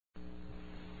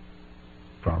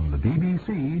From the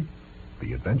BBC,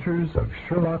 The Adventures of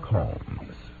Sherlock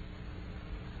Holmes.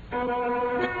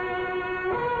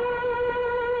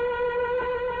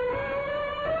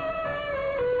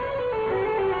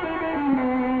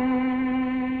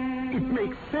 It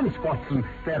makes sense, Watson.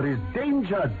 There is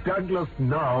danger, Douglas,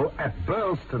 now at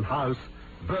Burlston House,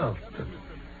 Burlston.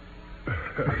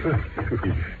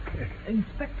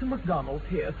 Inspector MacDonald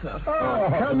here, sir.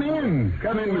 Oh, come in.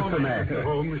 Come in, Mr. Mack.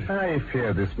 Holmes. I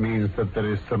fear this means that there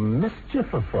is some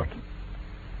mischief afoot.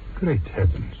 Great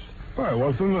heavens. Why,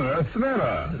 what's on earth's the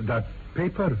matter? That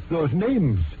paper, those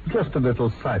names. Just a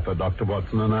little cipher Dr.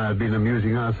 Watson and I have been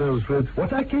amusing ourselves with.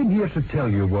 What I came here to tell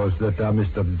you was that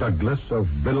Mr. Douglas of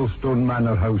Billstone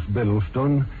Manor House,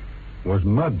 Billstone, was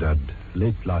murdered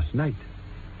late last night.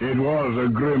 It was a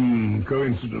grim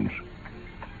coincidence.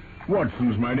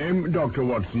 Watson's my name, Dr.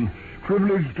 Watson.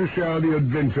 Privileged to share the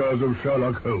adventures of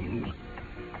Sherlock Holmes.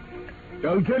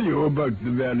 I'll tell you about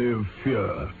the Valley of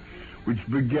Fear, which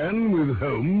began with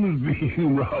Holmes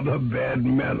being rather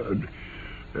bad-mannered.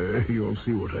 You'll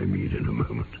see what I mean in a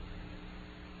moment.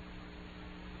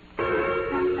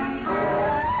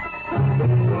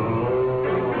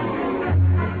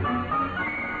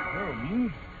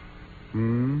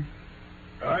 Holmes?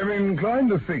 I'm inclined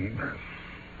to think.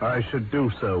 I should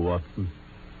do so, Watson.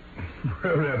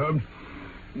 Well, Holmes,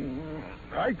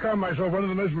 I count myself one of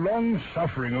the most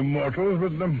long-suffering of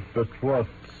mortals, But what,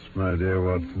 my dear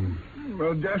Watson?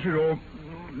 Well, dash it all,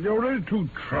 you're really too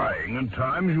trying at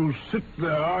times. You sit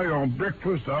there, your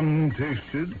breakfast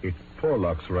untasted. It's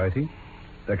Porlock's writing.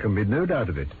 There can be no doubt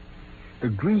of it. The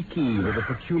Greek E with a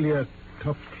peculiar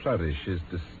top flourish is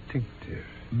distinctive.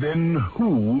 Then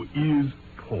who is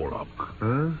Porlock?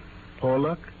 Huh?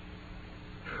 Porlock?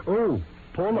 Oh,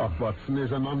 Porlock, Watson,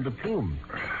 is a nom de plume.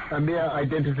 A mere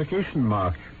identification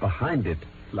mark. Behind it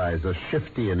lies a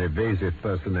shifty and evasive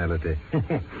personality.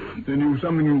 Then you've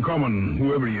something in common,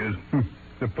 whoever he is.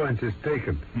 The point is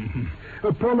taken.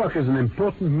 Porlock is an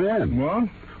important man. What?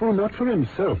 Oh, not for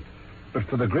himself, but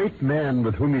for the great man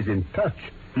with whom he's in touch.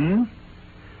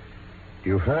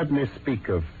 You've heard me speak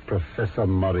of Professor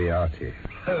Moriarty.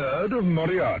 Heard of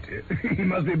Moriarty? He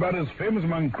must be about as famous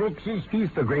among crooks as...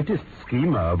 He's the greatest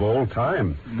schemer of all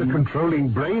time, the controlling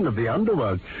brain of the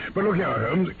underworld. But look here,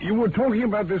 Holmes, you were talking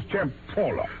about this chap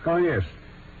Porlock. Oh, yes.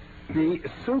 The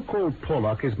so-called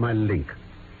Porlock is my link.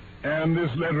 And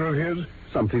this letter of his?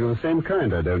 Something of the same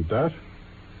kind, I don't doubt.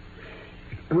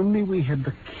 If only we had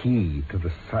the key to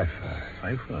the cipher.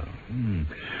 Cipher?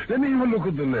 Let me have a look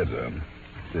at the letter.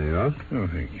 There you are. Oh,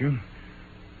 thank you.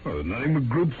 Well, there's nothing but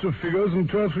groups of figures and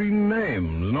 2 or 3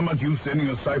 names. Not much use sending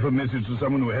a cipher message to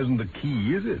someone who hasn't the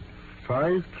key, is it?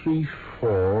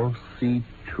 534C2.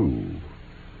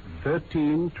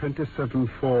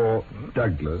 13274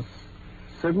 Douglas.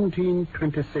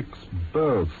 1726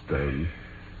 Burlstone.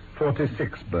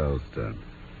 46 Burlstone.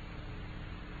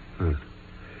 Huh.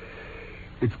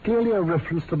 It's clearly a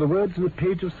reference to the words in a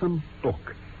page of some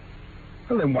book.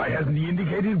 Well, then why hasn't he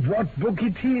indicated what book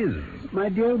it is? My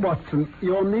dear Watson,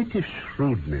 your native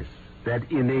shrewdness,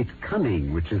 that innate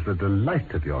cunning which is the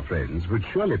delight of your friends, would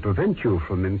surely prevent you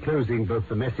from enclosing both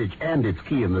the message and its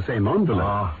key in the same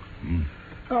envelope.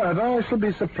 However, I shall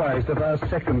be surprised if our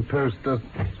second post does...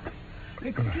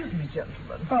 Excuse me,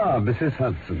 gentlemen. Mrs.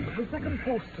 Hudson. The second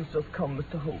post has just come,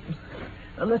 Mr. Holmes.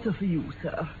 A letter for you,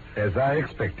 sir. As I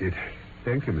expected.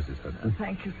 Thank you, Mrs. Hudson.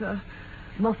 Thank you, sir.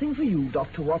 Nothing for you,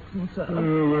 Dr. Watson, sir.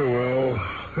 Well,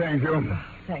 thank you.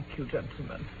 Thank you,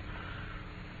 gentlemen.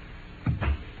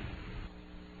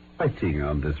 Writing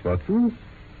on this, Watson?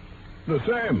 The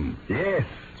same. Yes,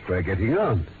 we're getting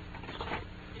on.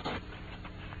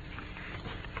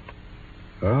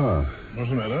 What's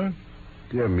the matter?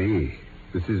 Dear me,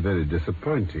 this is very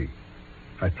disappointing.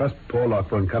 I trust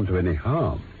Porlock won't come to any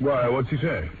harm. Why, what's he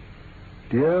say?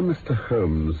 Dear Mr.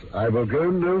 Holmes, I will go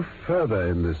no further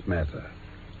in this matter.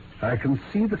 I can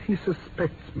see that he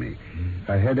suspects me.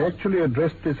 I had actually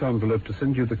addressed this envelope to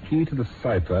send you the key to the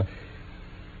cipher,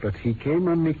 but he came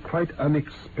on me quite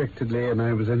unexpectedly, and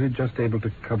I was only just able to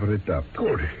cover it up.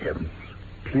 Good heavens.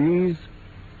 Please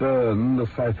burn the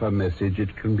cipher message.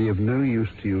 It can be of no use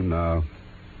to you now.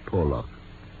 Porlock.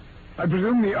 I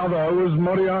presume the other was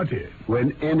Moriarty.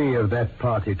 When any of that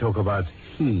party talk about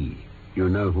he, you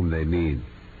know whom they mean.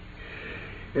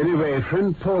 Anyway,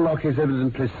 friend Porlock is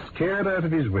evidently scared out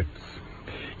of his wits.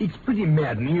 It's pretty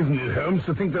maddening, isn't it, Holmes,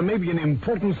 to think there may be an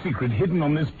important secret hidden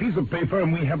on this piece of paper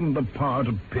and we haven't the power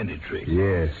to penetrate.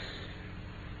 Yes.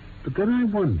 But then I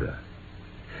wonder.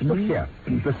 Look here.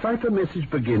 The cipher message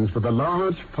begins with a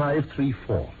large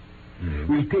 534.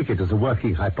 We take it as a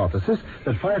working hypothesis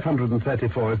that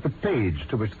 534 is the page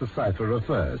to which the cipher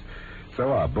refers.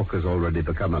 So our book has already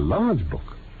become a large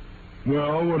book.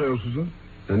 Well, what else is there?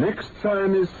 The next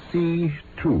sign is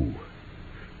C2.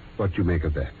 What do you make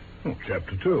of that? Oh,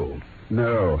 chapter 2.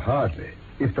 No, hardly.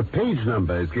 If the page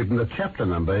number is given, the chapter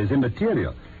number is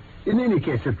immaterial. In any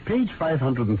case, if page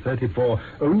 534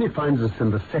 only finds us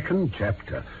in the second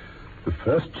chapter, the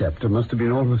first chapter must have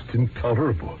been almost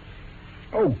intolerable.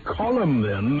 Oh, column,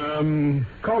 then.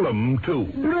 Column 2.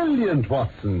 Brilliant,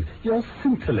 Watson. You're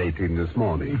scintillating this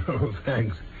morning. Oh,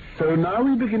 thanks. So now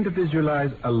we begin to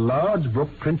visualize a large book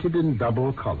printed in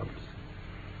double columns.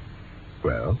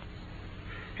 Well,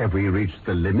 have we reached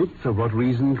the limits of what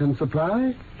reason can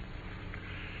supply?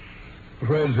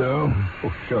 Afraid so.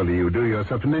 Oh, surely you do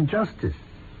yourself an injustice.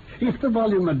 If the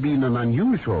volume had been an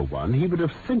unusual one, he would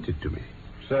have sent it to me.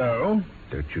 So?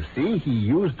 Don't you see? He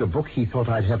used a book he thought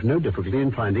I'd have no difficulty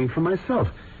in finding for myself.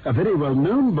 A very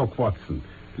well-known book, Watson.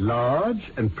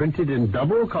 Large and printed in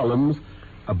double columns,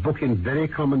 a book in very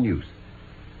common use.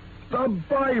 The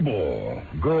Bible.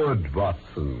 Good,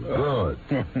 Watson, good.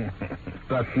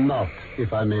 But not,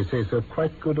 if I may say so,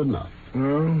 quite good enough.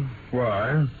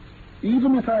 Why?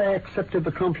 Even if I accepted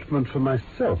the compliment for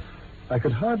myself, I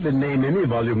could hardly name any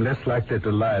volume less likely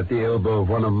to lie at the elbow of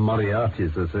one of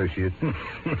Moriarty's associates.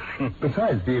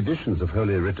 Besides, the editions of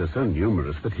Holy Writ are so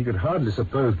numerous that he could hardly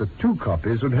suppose that two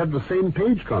copies would have the same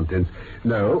page contents.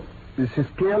 No, this is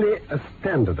clearly a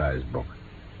standardized book.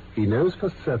 He knows for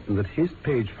certain that his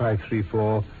page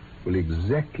 534 will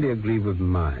exactly agree with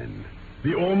mine.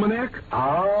 The almanac?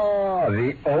 Ah,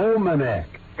 the almanac.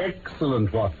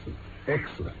 Excellent, Watson.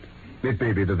 Excellent. It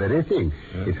may be the very thing.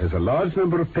 It has a large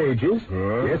number of pages.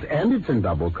 Yes, and it's in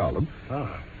double column.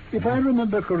 If I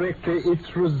remember correctly,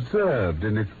 it's reserved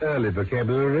in its early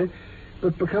vocabulary,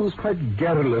 but becomes quite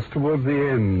garrulous towards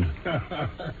the end.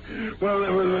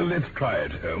 well, let's try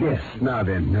it, Holmes. Yes, now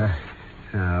then.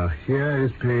 Now, here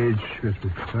is page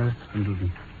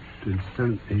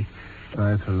 527,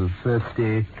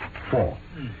 534.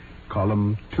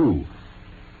 Column 2.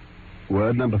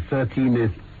 Word number 13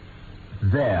 is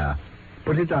there.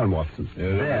 Put it down, Watson.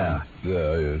 There.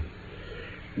 There, yes.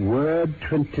 Word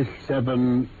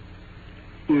 27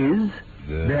 is.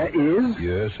 There is.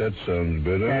 Yes, that sounds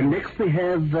better. And next we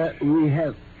have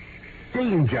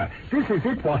danger. This is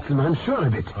it, Watson. I'm sure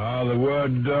of it. The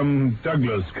word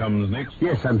Douglas comes next.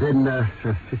 Yes, and then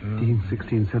 15,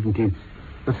 16, 17.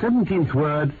 The 17th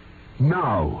word,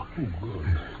 now. Oh, good.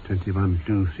 21,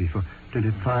 2, 3, 4,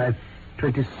 25,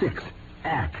 26.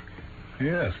 At.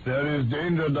 Yes, there is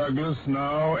danger, Douglas,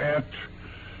 now at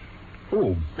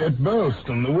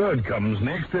Burlston. The word comes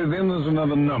next. Then there's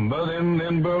another number, then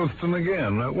Burlston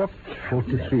again. What?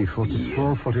 43,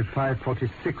 44, 45,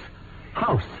 46.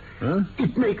 House. Huh?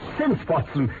 It makes sense,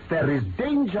 Watson. There is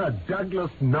danger,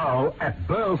 Douglas, now at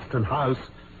Burlston House,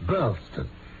 Burlston.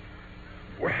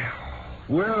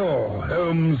 Well,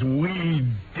 Holmes, we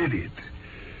did it.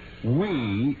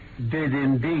 We did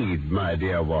indeed, my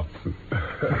dear Watson.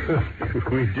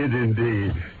 We did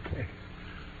indeed.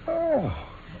 Oh,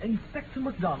 Inspector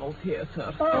MacDonald's here,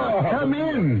 sir. Oh, come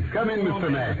in. Come in,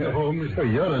 Mr. Mac. Holmes. Oh,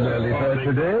 you're an early bird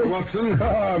today. Watson.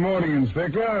 Morning,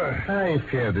 Inspector. I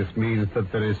fear this means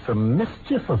that there is some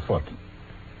mischief afoot.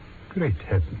 Great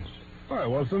heavens. Why,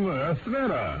 Watson, what's the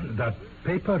matter? That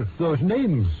paper, those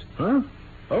names. Huh?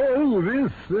 Oh,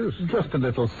 this. Just a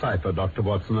little cipher Dr.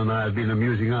 Watson and I have been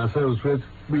amusing ourselves with.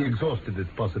 We exhausted its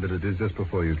possibilities just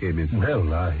before you came in.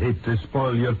 Well, I hate to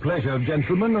spoil your pleasure,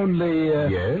 gentlemen, only...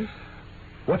 Yes?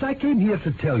 What I came here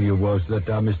to tell you was that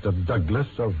Mr. Douglas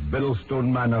of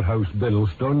Billstone Manor House,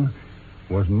 Billstone,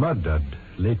 was murdered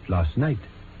late last night.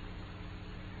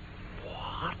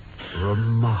 What?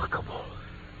 Remarkable.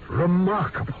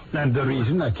 Remarkable. And the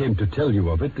reason I came to tell you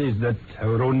of it is that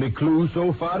our only clue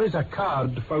so far is a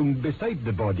card found beside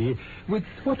the body with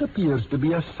what appears to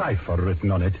be a cipher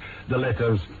written on it, the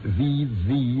letters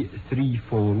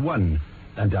VV341.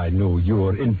 And I know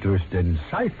your interest in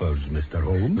ciphers, Mr.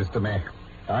 Holmes. Mr. Mac,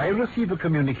 I receive a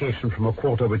communication from a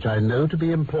quarter which I know to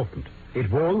be important.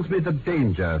 It warns me that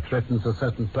danger threatens a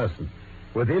certain person.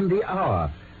 Within the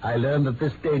hour, I learn that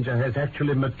this danger has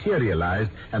actually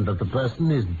materialized and that the person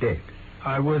is dead.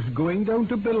 I was going down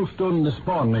to Billstone this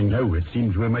morning. Now, it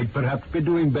seems we might perhaps be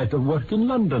doing better work in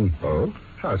London. Oh?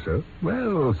 How so?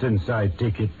 Well, since I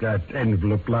take it that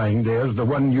envelope lying there's the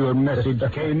one your message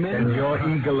came in. And your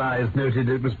eagle eyes noted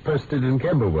it was posted in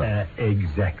Camberwell.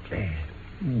 Exactly.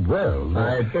 Well,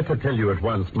 I'd better tell you at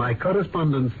once. My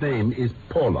correspondent's name is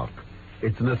Porlock.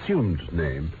 It's an assumed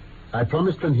name. I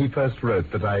promised when he first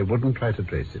wrote that I wouldn't try to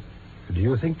trace it. Do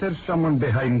you think there's someone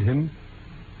behind him?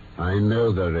 I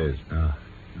know there is.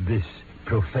 This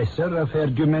professor I've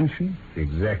heard you mention?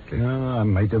 Exactly. I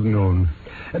might have known.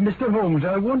 Mr. Holmes,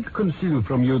 I won't conceal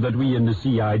from you that we in the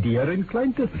CID are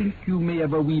inclined to think you may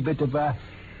have a wee bit of a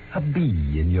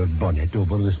bee in your bonnet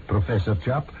over this professor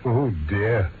chap. Oh,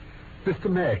 dear. Mr.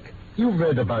 Mack, you've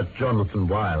read about Jonathan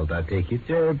Wilde, I take it?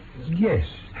 Yes.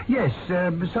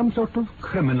 Some sort of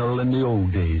criminal in the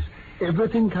old days.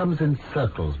 Everything comes in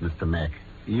circles, Mr. Mack.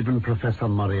 Even Professor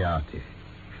Moriarty.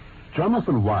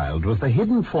 Jonathan Wilde was the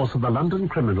hidden force of the London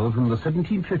criminals in the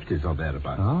 1750s or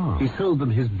thereabouts. Ah. He sold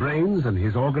them his brains and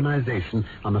his organization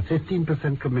on a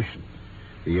 15% commission.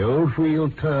 The old wheel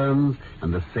turns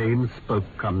and the same spoke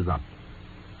comes up.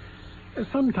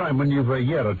 Sometime when you've a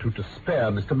year or two to spare,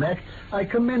 Mr. Mack, I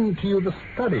commend to you the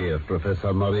study of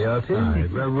Professor Moriarty. Aye,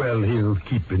 well, he'll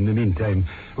keep in the meantime.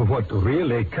 What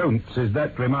really counts is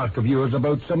that remark of yours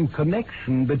about some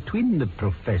connection between the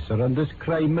professor and this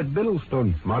crime at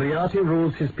Billstone. Moriarty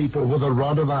rules his people with a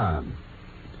rod of iron.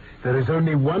 There is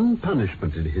only one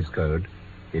punishment in his code.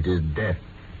 It is death.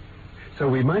 So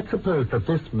we might suppose that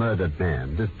this murdered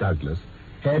man, this Douglas,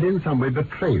 had in some way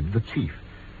betrayed the chief.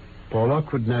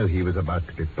 Porlock would know he was about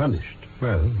to be punished.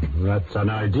 Well, that's an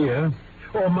idea.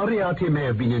 Or Moriarty may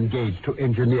have been engaged to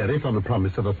engineer it on the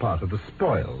promise of a part of the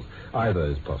spoils. Either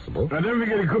is possible. I don't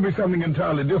forget it could be something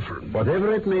entirely different.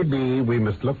 Whatever it may be, we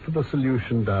must look for the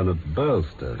solution down at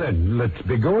Burlstone. Then let's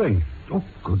be going. Oh,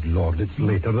 good Lord, it's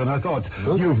later than I thought.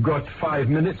 You've got 5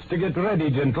 minutes to get ready,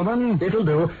 gentlemen. It'll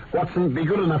do. Watson, be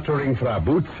good enough to ring for our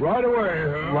boots. Right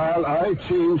away. While I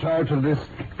change out of this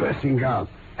dressing gown.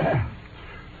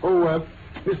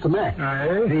 Mr. Mack.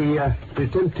 Aye? The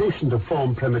temptation to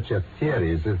form premature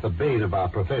theories is the bane of our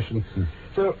profession.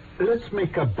 So let's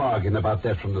make a bargain about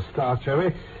that from the start, shall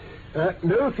we?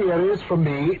 No theories from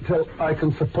me till I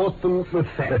can support them with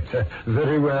facts.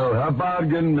 Very well. A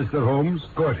bargain, Mr. Holmes.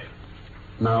 Good.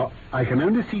 Now, I can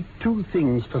only see two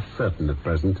things for certain at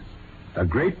present. A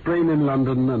great brain in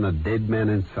London and a dead man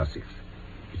in Sussex.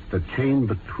 It's the chain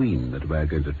between that we're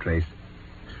going to trace.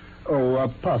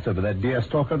 Pass over that deer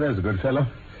stalker. There's a good fellow.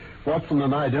 Watson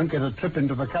and I don't get a trip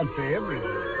into the country every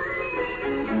day.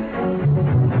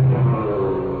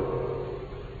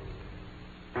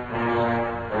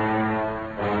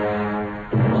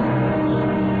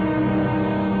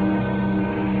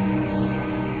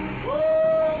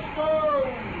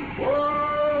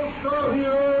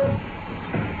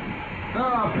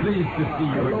 Pleased to see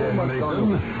you again,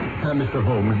 Mason. Mr.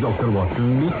 Holmes, Dr.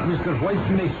 Watson, meet Mr.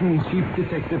 White Mason, Chief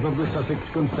Detective of the Sussex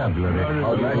Constabulary.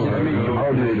 How nice to meet you.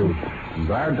 How do you do?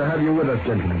 Glad to have you with us,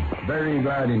 gentlemen. Very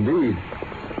glad indeed.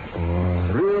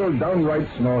 Real downright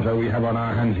snorter we have on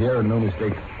our hands here, and no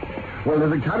mistake. Well,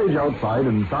 there's a carriage outside,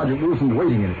 and Sergeant Wilson's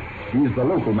waiting in it. He's the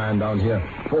local man down here,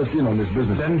 first in on this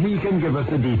business. Then he can give us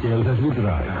the details as we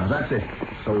drive. That's it.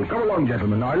 So come along,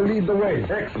 gentlemen. I'll lead the way.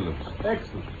 Excellent.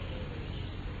 Excellent.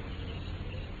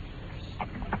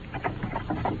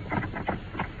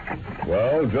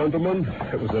 Well, gentlemen,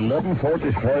 it was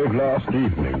 11:45 last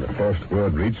evening. The first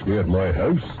word reached me at my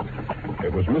house.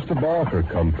 It was Mr. Barker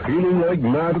come pealing like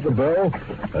mad at the bell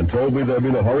and told me there'd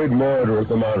been a horrid murder at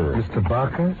the manor. Mr.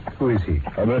 Barker? Who is he?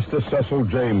 Mr. Cecil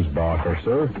James Barker,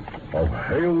 sir, of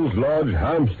Hales Lodge,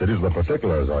 Hampstead, is the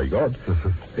particulars I got.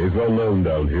 He's well known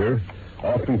down here.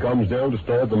 Often comes down to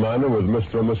stay at the manor with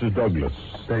Mr. and Mrs. Douglas.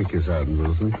 Thank you, Sergeant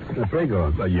Wilson. Pray go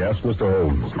on. Yes, Mr.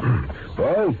 Holmes.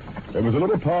 Well, it was a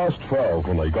little past 12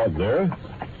 when I got there.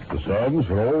 The servants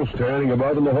were all standing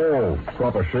about in the hall.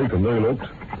 Proper shaken they looked.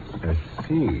 I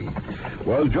see.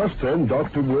 Well, just then,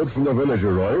 Dr. Wood from the village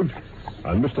arrived,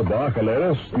 and Mr. Barker led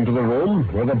us into the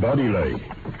room where the body lay.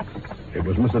 It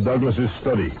was Mr. Douglas's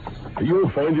study. You'll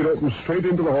find it open straight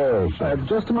into the hall, sir.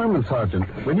 Just a moment, Sergeant.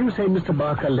 When you say Mr.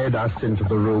 Barker led us into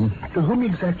the room, to whom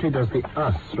exactly does the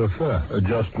us refer?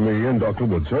 Just me and Dr.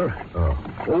 Wood, sir.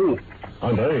 Oh,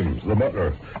 and Ames, the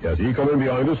butler. Yes, he come in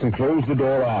behind us and closed the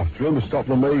door after him to stop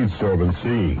the maidservant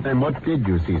seeing. And what did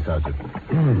you see, Sergeant?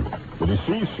 The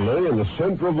deceased lay in the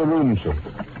center of the room, sir.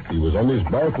 He was on his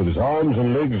back with his arms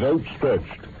and legs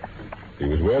outstretched. He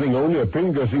was wearing only a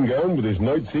pink dressing gown with his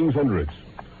night things under it.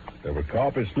 There were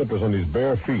carpet slippers on his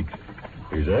bare feet.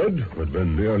 His head had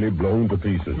been nearly blown to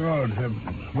pieces. Good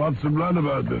heavens. What's the blood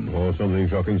about, then? Oh, something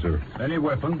shocking, sir. Any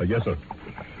weapon? Yes, sir.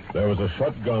 There was a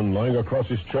shotgun lying across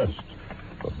his chest.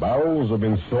 The barrels had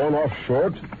been sawn off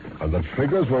short, and the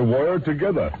triggers were wired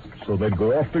together, so they'd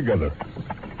go off together.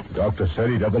 The doctor said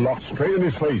he'd have the lock straight in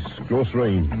his face, close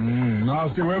range.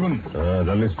 Nasty weapon.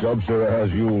 Then it's job, sir,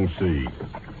 as you'll see.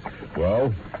 Well,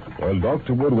 while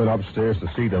Dr. Wood went upstairs to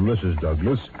see to Mrs.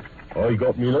 Douglas, I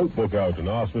got me notebook out and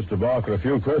asked Mr. Barker a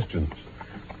few questions.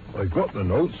 I've got the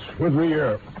notes with me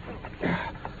here.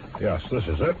 Yes, this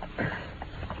is it.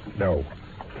 No.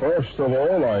 First of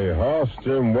all, I asked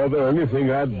him whether anything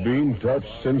had been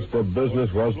touched since the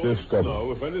business was discovered.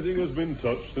 No, if anything has been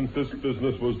touched since this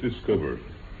business was discovered.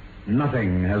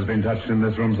 Nothing has been touched in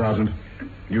this room, Sergeant.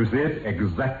 You see it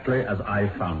exactly as I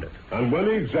found it. And when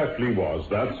exactly was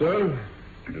that, sir?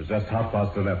 It was just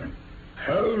 11:30.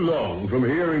 How long from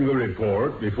hearing the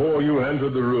report before you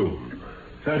entered the room?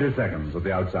 30 seconds at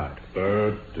the outside.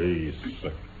 30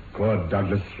 seconds. Poor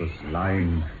Douglas was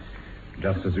lying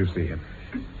just as you see him.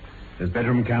 His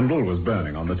bedroom candle was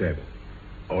burning on the table.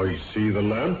 I see the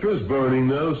lamp is burning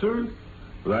now, sir.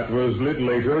 That was lit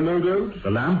later, no doubt? The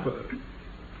lamp?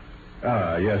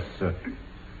 Yes.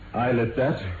 I lit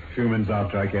that a few minutes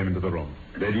after I came into the room.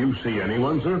 Did you see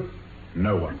anyone, sir?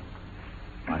 No one.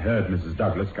 I heard Mrs.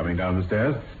 Douglas coming down the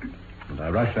stairs, and I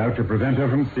rushed out to prevent her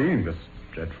from seeing this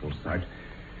dreadful sight.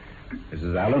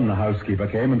 Mrs. Allen, the housekeeper,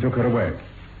 came and took her away.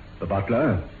 The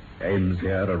butler, Ames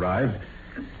here, arrived,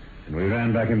 and we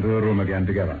ran back into the room again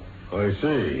together. I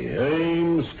see.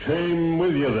 Ames came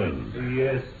with you then?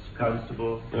 Yes,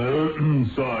 Constable.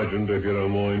 Sergeant, if you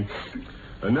don't mind.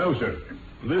 And now, sir,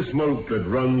 this moat that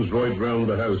runs right round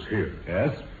the house here.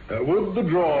 Yes? Would the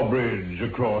drawbridge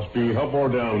across be up or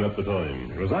down at the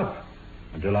time? It was up,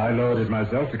 until I lowered it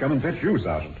myself to come and fetch you,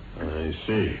 Sergeant. I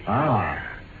see.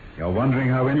 You're wondering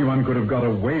how anyone could have got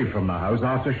away from the house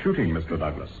after shooting Mr.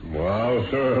 Douglas. Well,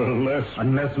 sir,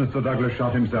 Unless Mr. Douglas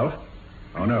shot himself?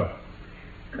 Oh, no.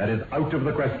 That is out of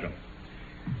the question.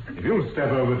 If you'll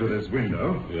step over to this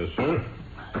window... Yes, sir.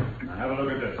 Now, have a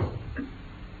look at this.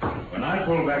 When I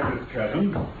pull back this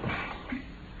curtain,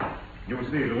 you'll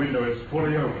see the window is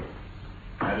fully open.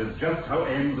 That is just how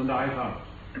Ames and I found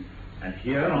it. And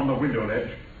here on the window ledge,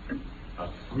 a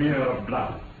smear of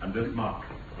blood and this mark.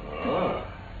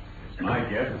 It's my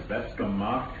guess that's the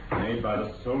mark made by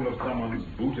the sole of someone's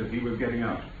boot as he was getting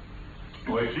out.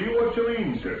 I see what you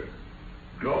mean, sir.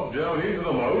 Dropped down into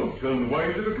the moat and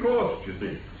waded across, you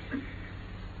see.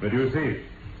 But you see,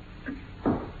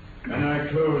 when I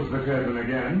close the curtain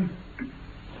again,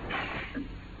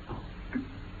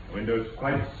 the window's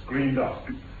quite screened off.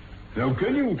 Now,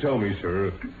 can you tell me,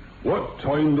 sir, what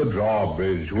time the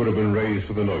drawbridge would have been raised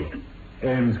for the night?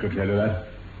 Ames could tell you that.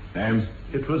 Ames?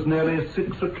 It was nearly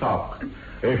 6 o'clock.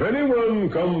 If anyone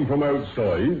come from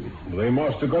outside, they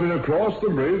must have got in across the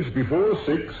bridge before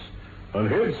 6 and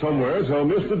hid somewhere till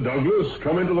Mr. Douglas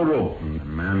come into the room. The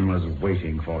man was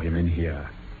waiting for him in here.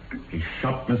 He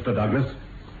shot Mr. Douglas,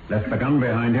 left the gun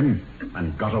behind him,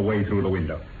 and got away through the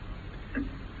window.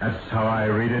 That's how I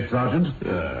read it, Sergeant.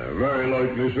 Very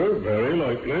likely, sir, very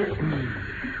likely.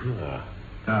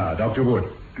 Dr.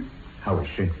 Wood. How is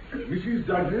she? Mrs.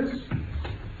 Douglas?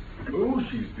 Oh,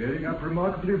 she's bearing up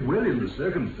remarkably well in the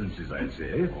circumstances, I'd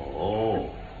say. Oh.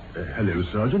 Hello,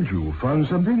 Sergeant. You found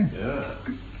something? Yeah.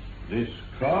 This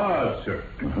card, sir.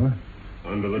 Uh-huh.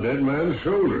 Under the dead man's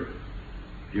shoulder.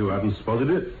 You haven't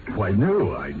spotted it? Why,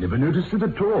 no. I never noticed it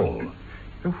at all.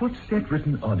 What's that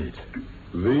written on it?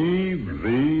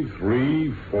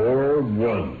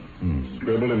 VV341.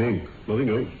 Scribbled in ink. Nothing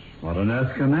else. What on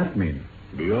earth can that mean?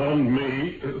 Beyond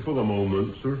me for the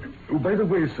moment, sir. Oh, by the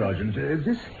way, Sergeant,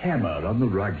 this hammer on the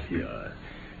rug here.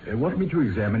 Want me to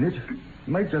examine it?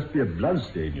 Might just be a blood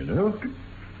stain, you know.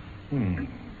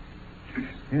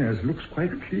 Yes, looks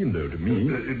quite clean, though, to me.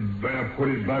 Better put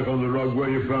it back on the rug where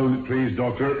you found it, please,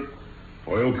 Doctor.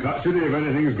 I'll catch it if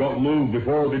anything's got moved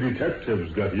before the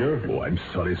detectives get here. Oh, I'm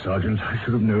sorry, Sergeant. I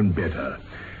should have known better.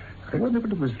 I wonder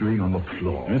what it was doing on the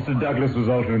floor. Mr. Douglas was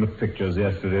altering the pictures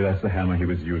yesterday. That's the hammer he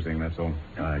was using, that's all.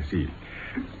 I see.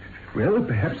 Well,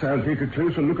 perhaps I'll take a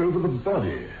closer look over the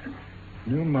body.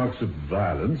 No marks of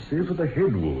violence, save for the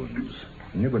head wounds.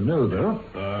 You never know, though.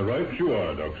 Right you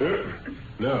are, Doctor.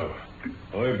 Now,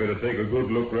 I'd better take a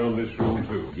good look round this room,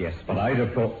 too. Yes, but I'd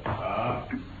have thought...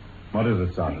 What is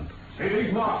it, Sergeant? See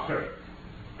these marks, sir?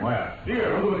 Where?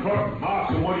 Here, under the curtain.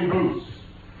 Marks and muddy boots.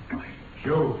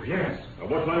 Jove, yes. Now,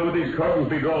 what time would these curtains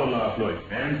be drawn last night?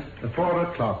 And? 4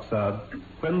 o'clock, sir,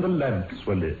 when the lamps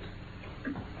were lit.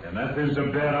 And that seems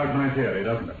to bear out my theory,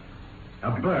 doesn't it? A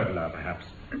burglar, perhaps.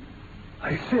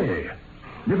 I say,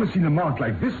 never seen a mark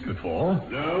like this before.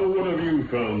 Now, what have you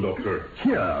found, Doctor?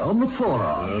 Here, on the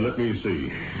forearm. Let me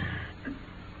see.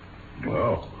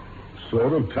 Well,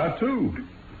 sort of tattoo.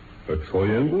 A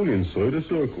triangle inside a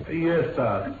circle. Yes,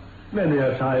 sir. Many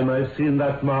a time I've seen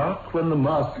that mark when the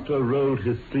master rolled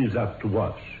his sleeves up to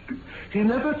wash. He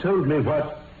never told me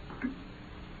what...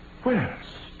 Well,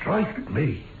 strike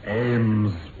me.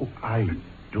 Ames. Oh, I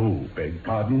do beg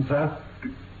pardon, sir.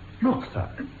 Look, sir.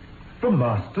 The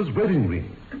master's wedding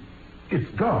ring. It's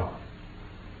gone.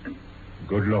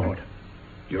 Good Lord.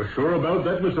 You're sure about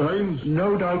that, Mr. Hines?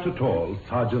 No doubt at all,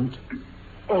 Sergeant.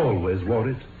 Always wore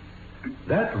it.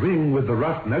 That ring with the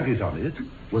rough nugget on it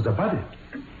was about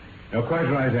it. You're quite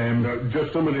right, Ames.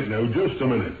 Just a minute now, just a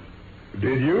minute.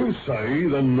 Did you say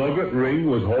the nugget ring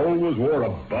was always wore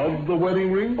above the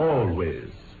wedding ring? Always.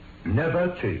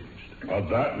 Never changed.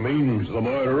 That means the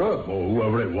murderer, or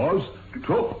whoever it was,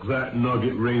 took that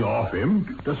nugget ring off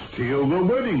him to steal the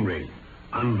wedding ring,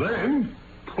 and then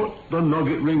put the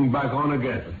nugget ring back on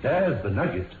again. There's the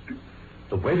nugget.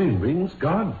 The wedding ring's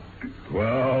gone.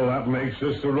 Well, that makes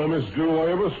this the rummest jewel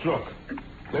I ever struck.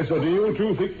 It's a deal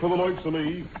too thick for the likes of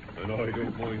me, and I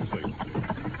don't mind saying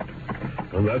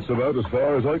so. And that's about as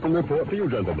far as I can report to you,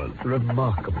 gentlemen.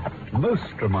 Remarkable.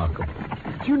 Most remarkable.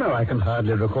 Do you know, I can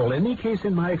hardly recall any case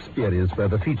in my experience where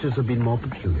the features have been more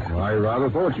peculiar. I rather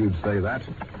thought you'd say that.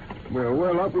 We're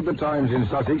well up with the times in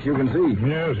Sussex, you can see.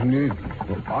 Yes, indeed.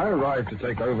 Well, I arrived to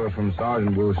take over from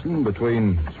Sergeant Wilson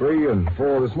between 3 and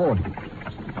 4 this morning.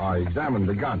 I examined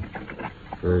the gun.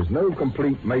 There's no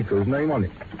complete maker's name on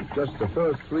it. Just the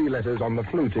first 3 letters on the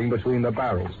fluting between the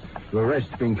barrels. The rest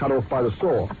being cut off by the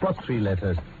saw. What 3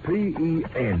 letters?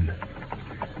 P-E-N.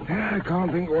 Yeah, I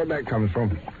can't think what that comes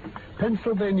from.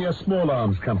 Pennsylvania Small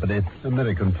Arms Company.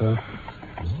 American firm.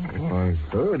 Well, I've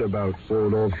heard about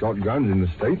sawed-off shotguns in the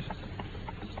States.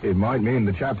 It might mean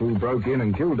the chap who broke in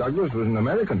and killed Douglas was an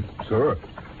American. Sir,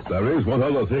 there is one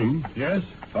other thing. Yes?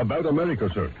 About America,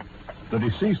 sir. The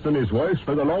deceased and his wife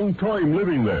spent a long time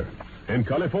living there, in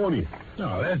California.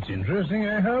 Oh, that's interesting,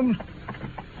 Holmes?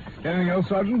 Anything else,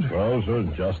 Sergeant? Well, sir,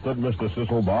 just that Mr.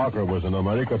 Cecil Barker was in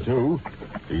America, too.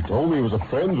 He told me he was a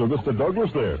friend with Mr.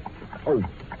 Douglas there. Oh,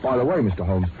 by the way, Mr.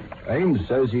 Holmes, Ames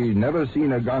says he's never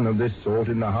seen a gun of this sort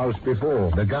in the house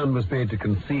before. The gun was made to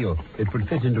conceal. It would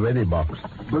fit into any box.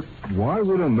 But why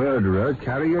would a murderer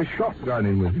carry a shotgun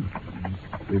in with him?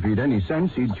 If he'd any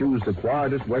sense, he'd choose the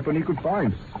quietest weapon he could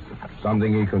find.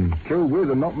 Something he can kill with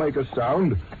and not make a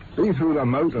sound. Be through the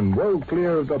moat and well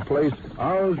clear of the place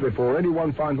hours before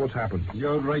anyone finds what's happened.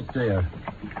 You're right there.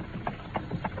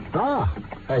 Ah,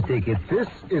 I take it this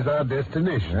is our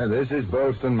destination. Yeah, this is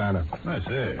Burlston Manor. I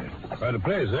say. Quite a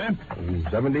place, eh?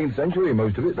 17th century,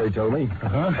 most of it, they tell me.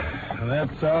 Uh-huh.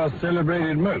 That's our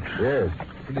celebrated moat. Yes.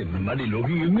 Pretty muddy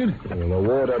looking, isn't it? Well, the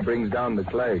water brings down the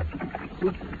clay.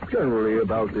 It's generally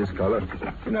about this color.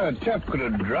 You know, a chap could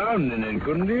have drowned in it,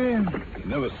 couldn't he? You'd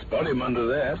never spot him under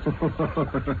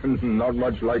that. Not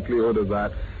much likelihood of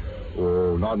that.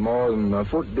 Oh, not more than a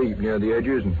foot deep near the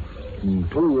edges and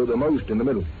 2 at the most in the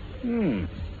middle.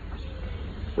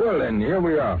 Well, then, here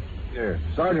we are.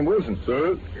 Sergeant Wilson.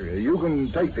 Sir? You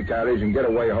can take the carriage and get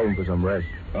away home for some rest.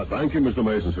 Thank you, Mr.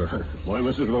 Mason, sir. My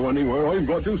missus was wondering where I've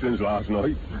got to since last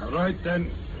night. All right,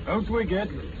 then. Out we get.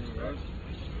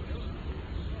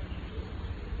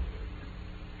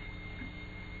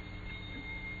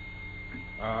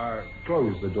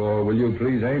 Close the door, will you,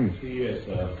 please, Ames? Yes,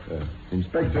 sir.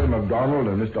 Inspector MacDonald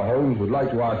and Mr. Holmes would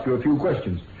like to ask you a few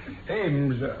questions.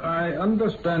 Ames, I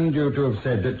understand you to have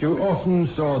said that you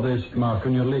often saw this mark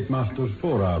on your late master's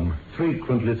forearm.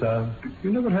 Frequently, sir.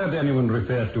 You never heard anyone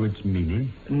refer to its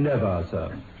meaning? Never,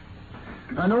 sir.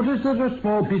 I noticed there's a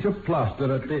small piece of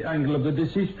plaster at the angle of the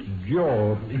deceased's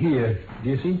jaw. Here, do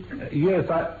you see? Yes,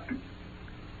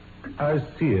 I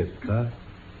see it, sir.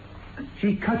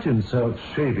 He cut himself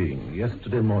shaving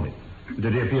yesterday morning.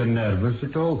 Did he appear nervous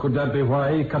at all? Could that be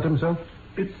why he cut himself?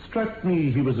 It struck me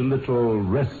he was a little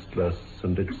restless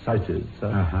and excited,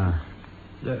 sir. Uh-huh.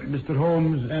 Mr.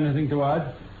 Holmes, anything to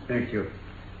add? Thank you.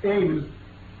 Ames,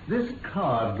 this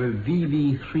card with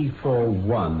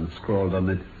VV341 scrawled on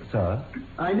it, sir.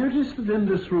 I noticed that in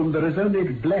this room there is only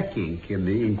black ink in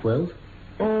the inkwells.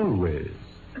 Always.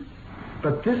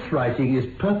 But this writing is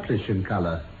purplish in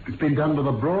color. It's been done with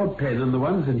a broad pen, and the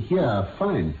ones in here are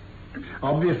fine.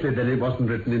 Obviously, then it wasn't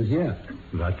written in here.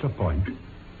 That's a point.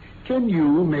 Can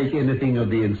you make anything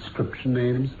of the inscription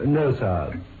names? No,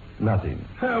 sir. Nothing.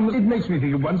 It makes me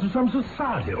think of one of some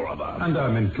society or other. And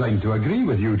I'm inclined to agree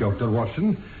with you, Dr.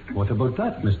 Watson. What about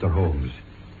that, Mr. Holmes?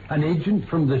 An agent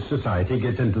from this society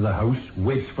gets into the house,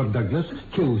 waits for Douglas,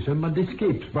 kills him, and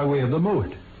escapes by way of the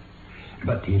moat.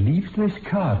 But he leaves this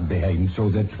card behind so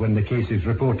that when the case is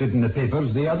reported in the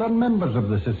papers, the other members of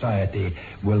the society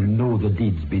will know the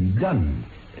deed's been done.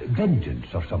 Vengeance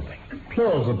or something.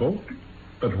 Plausible.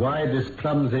 But why this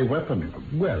clumsy weapon?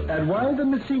 Well... And why the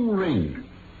missing ring?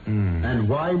 And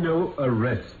why no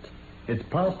arrest? It's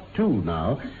past 2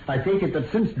 now. I take it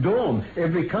that since dawn,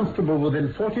 every constable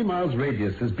within 40 miles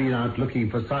radius has been out looking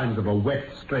for signs of a wet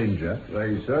stranger.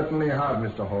 They certainly have,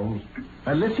 Mr. Holmes.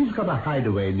 Unless he's got a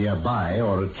hideaway nearby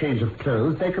or a change of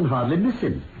clothes, they can hardly miss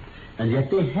him. And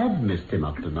yet they have missed him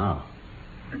up to now.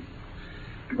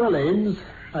 Well, Ames,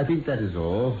 I think that is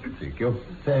all. Thank you.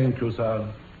 Thank you, sir.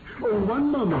 Oh,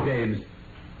 one moment, Ames.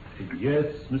 Yes,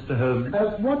 Mr. Holmes.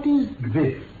 What is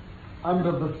this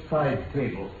under the side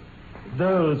table?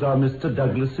 Those are Mr.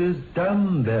 Douglas's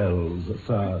dumbbells,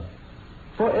 sir,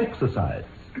 for exercise.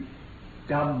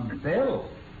 Dumbbells?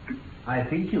 I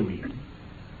think you mean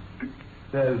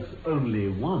there's only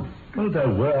one. Well, there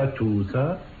were two,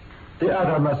 sir. The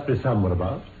other must be somewhere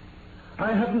about.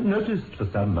 I haven't noticed for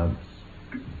some months.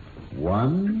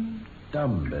 One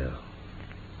dumbbell.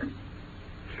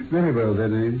 Very well,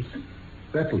 then, Ames.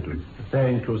 That'll do.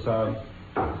 Thank you, sir.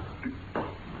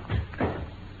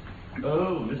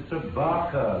 Oh, Mr.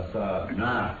 Barker, sir.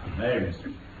 Now, Ames.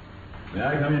 May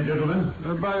I come in, gentlemen?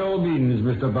 By all means,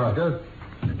 Mr. Barker.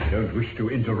 I don't wish to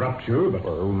interrupt you, but...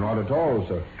 Oh, not at all,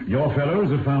 sir. Your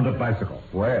fellows have found a bicycle.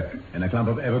 Where? In a clump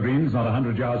of evergreens not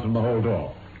 100 yards from the hall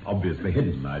door. Obviously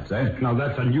hidden, I'd say. Now,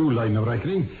 that's a new line of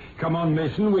reckoning. Come on,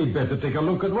 Mason, we'd better take a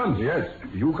look at once. Yes.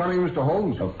 You coming, Mr.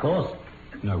 Holmes? Of course.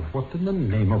 Now, what in the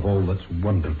name of all that's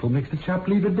wonderful makes the chap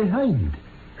leave it behind?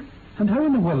 And how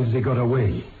in the world has he got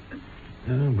away?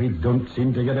 We don't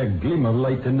seem to get a gleam of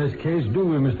light in this case, do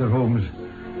we, Mr. Holmes?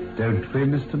 Don't we,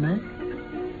 Mr. May?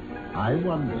 I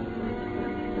wonder.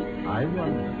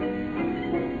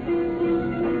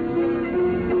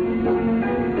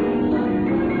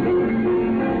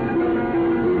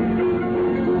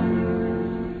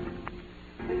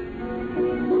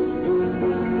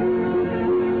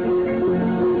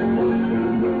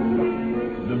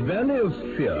 The Valley of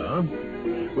Fear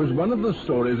was one of the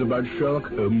stories about Sherlock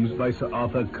Holmes by Sir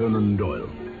Arthur Conan Doyle.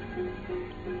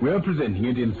 We're presenting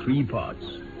it in 3 parts.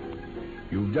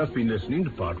 You've just been listening to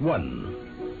part 1.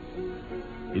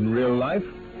 In real life,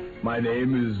 my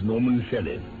name is Norman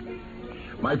Shelley.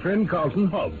 My friend Carlton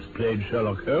Hobbs played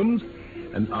Sherlock Holmes,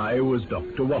 and I was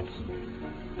Dr. Watson.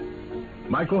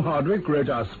 Michael Hardwick wrote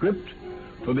our script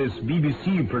for this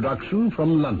BBC production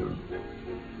from London.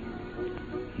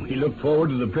 We look forward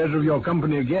to the pleasure of your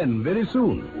company again very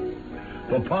soon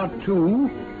for part 2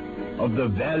 of The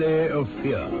Valley of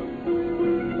Fear.